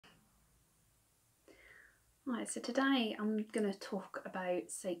Right, so today I'm going to talk about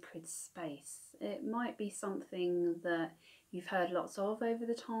sacred space. It might be something that you've heard lots of over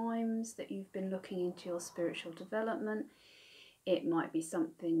the times that you've been looking into your spiritual development. It might be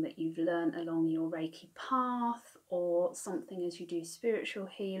something that you've learned along your Reiki path or something as you do spiritual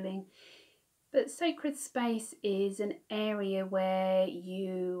healing. But sacred space is an area where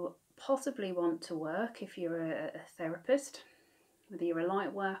you possibly want to work if you're a therapist, whether you're a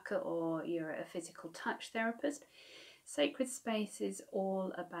light worker or you're a physical touch therapist. Sacred space is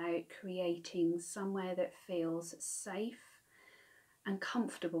all about creating somewhere that feels safe and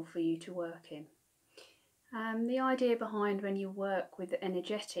comfortable for you to work in. The idea behind when you work with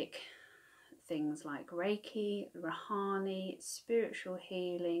energetic things like Reiki, Rahani, spiritual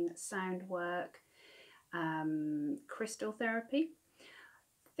healing, sound work, crystal therapy,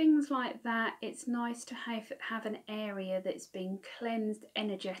 things like that, it's nice to have an area that's been cleansed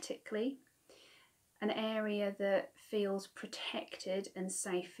energetically, an area that feels protected and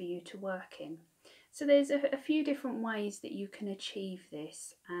safe for you to work in. So there's a few different ways that you can achieve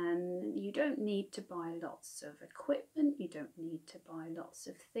this, and you don't need to buy lots of equipment, you don't need to buy lots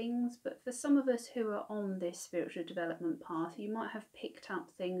of things, but for some of us who are on this spiritual development path, you might have picked up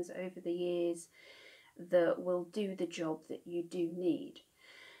things over the years that will do the job that you do need.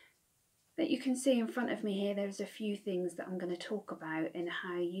 That you can see in front of me here, there's a few things that I'm going to talk about and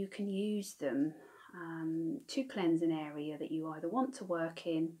how you can use them to cleanse an area that you either want to work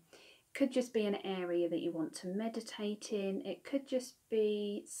in. It could just be an area that you want to meditate in. It could just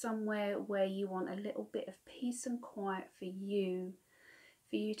be somewhere where you want a little bit of peace and quiet for you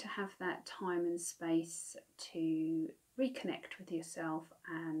to have that time and space to reconnect with yourself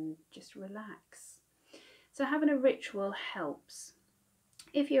and just relax. So having a ritual helps.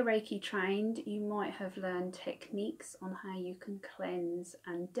 If you're Reiki trained, you might have learned techniques on how you can cleanse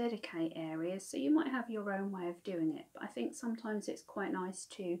and dedicate areas, so you might have your own way of doing it. But I think sometimes it's quite nice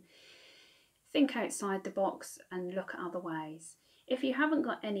to think outside the box and look at other ways. If you haven't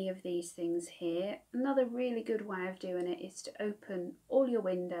got any of these things here, another really good way of doing it is to open all your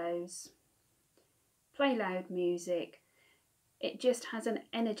windows, play loud music. It just has an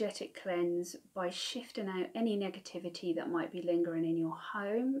energetic cleanse by shifting out any negativity that might be lingering in your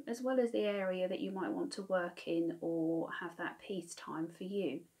home, as well as the area that you might want to work in or have that peace time for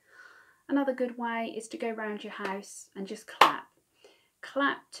you. Another good way is to go around your house and just clap.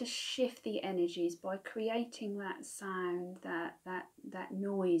 Clap to shift the energies by creating that sound, that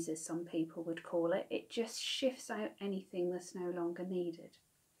noise, as some people would call it. It just shifts out anything that's no longer needed.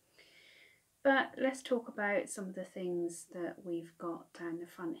 But let's talk about some of the things that we've got down the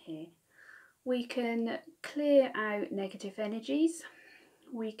front here. We can clear out negative energies.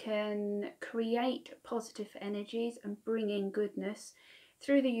 We can create positive energies and bring in goodness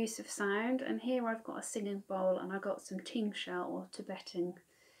through the use of sound. And here I've got a singing bowl and I've got some tingshell or Tibetan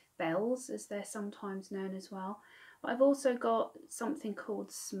bells, as they're sometimes known as well. But I've also got something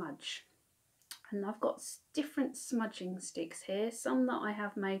called smudge. And I've got different smudging sticks here, some that I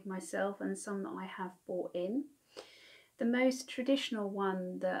have made myself and some that I have bought in. The most traditional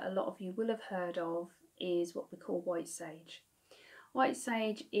one that a lot of you will have heard of is what we call white sage. White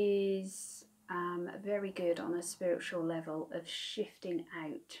sage is very good on a spiritual level of shifting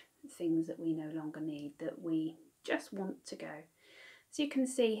out things that we no longer need, that we just want to go. So you can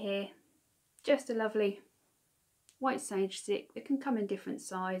see here, just a lovely white sage stick that can come in different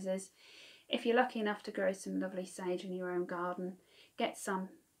sizes. If you're lucky enough to grow some lovely sage in your own garden, get some.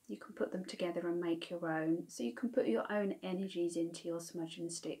 You can put them together and make your own. So you can put your own energies into your smudging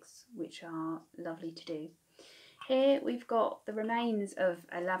sticks, which are lovely to do. Here we've got the remains of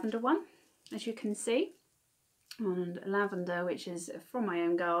a lavender one, as you can see, and lavender, which is from my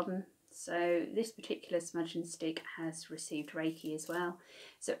own garden. So this particular smudging stick has received Reiki as well.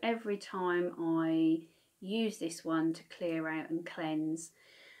 So every time I use this one to clear out and cleanse,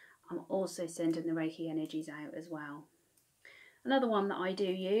 I'm also sending the Reiki energies out as well. Another one that I do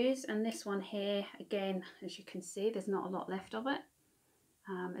use, and this one here, again, as you can see, there's not a lot left of it.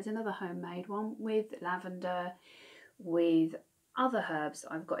 There's another homemade one with lavender, with other herbs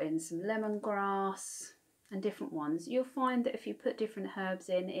that I've got in, some lemongrass and different ones. You'll find that if you put different herbs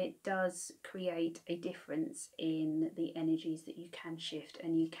in, it does create a difference in the energies that you can shift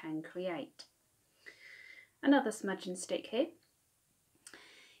and you can create. Another smudging stick here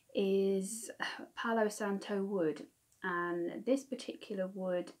is Palo Santo wood, and this particular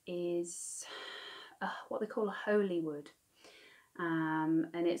wood is what they call a holy wood,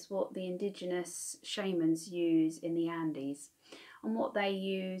 and it's what the indigenous shamans use in the Andes, and what they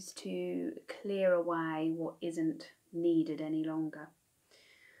use to clear away what isn't needed any longer.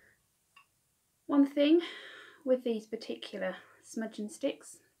 One thing with these particular smudging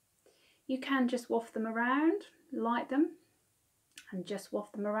sticks, you can just waft them around, light them and just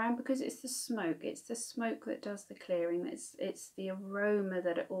waft them around, because it's the smoke that does the clearing. It's the aroma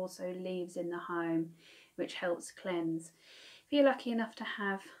that it also leaves in the home which helps cleanse. If you're lucky enough to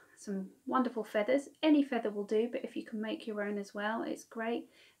have some wonderful feathers, any feather will do, but if you can make your own as well, it's great.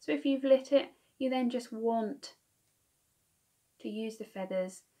 So if you've lit it, you then just want to use the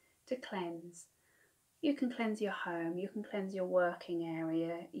feathers to cleanse. You can cleanse your home, you can cleanse your working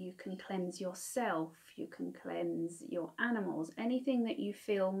area, you can cleanse yourself, you can cleanse your animals, anything that you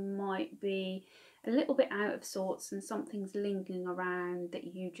feel might be a little bit out of sorts and something's lingering around that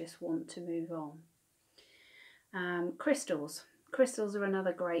you just want to move on. Crystals are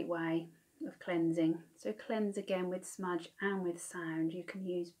another great way of cleansing. So cleanse again with smudge and with sound, you can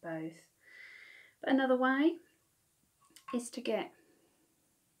use both. But another way is to get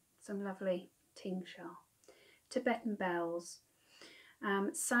some lovely tincture. Tibetan bells.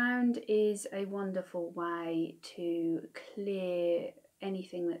 Sound is a wonderful way to clear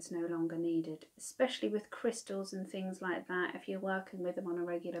anything that's no longer needed, especially with crystals and things like that. If you're working with them on a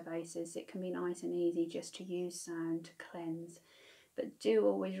regular basis, it can be nice and easy just to use sound to cleanse. But do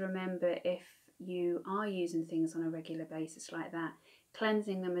always remember, if you are using things on a regular basis like that,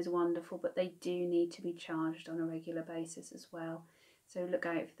 cleansing them is wonderful, but they do need to be charged on a regular basis as well. So look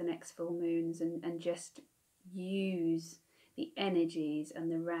out for the next full moons and just use the energies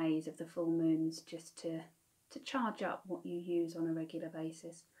and the rays of the full moons just to charge up what you use on a regular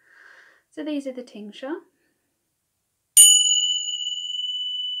basis. So these are the tincture.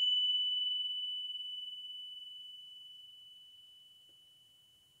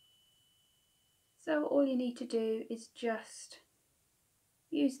 So all you need to do is just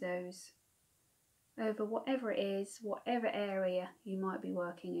use those over whatever it is, whatever area you might be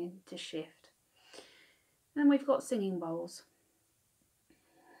working in, to shift. Then we've got singing bowls.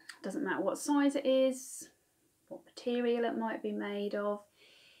 Doesn't matter what size it is, what material it might be made of.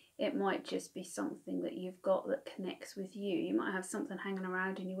 It might just be something that you've got that connects with you. You might have something hanging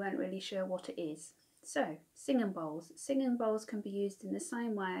around and you weren't really sure what it is. So, singing bowls. Singing bowls can be used in the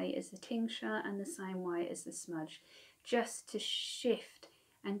same way as the tincture and the same way as the smudge, just to shift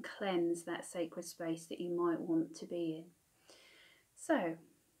and cleanse that sacred space that you might want to be in. So,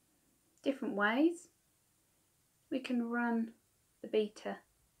 different ways. We can run the beater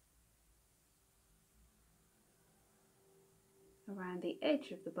around the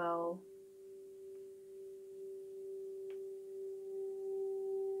edge of the bowl.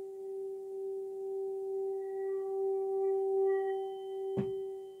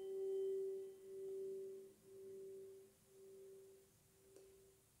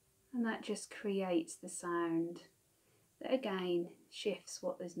 And that just creates the sound that again shifts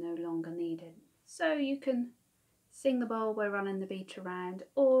what is no longer needed. So you can sing the bowl by running the beat around,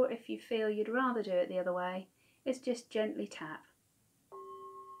 or if you feel you'd rather do it the other way, it's just gently tap.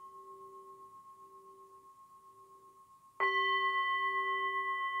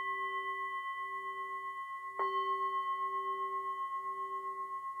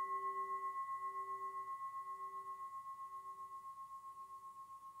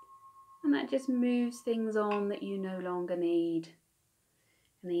 And that just moves things on that you no longer need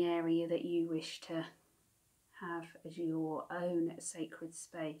in the area that you wish to have as your own sacred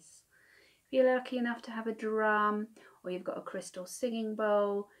space. If you're lucky enough to have a drum, or you've got a crystal singing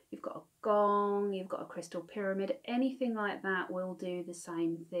bowl, you've got a gong, you've got a crystal pyramid, anything like that will do the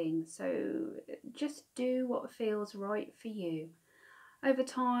same thing. So just do what feels right for you. Over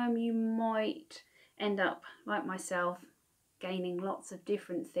time you might end up, like myself, gaining lots of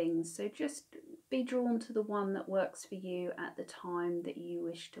different things. So just be drawn to the one that works for you at the time that you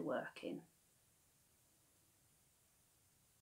wish to work in.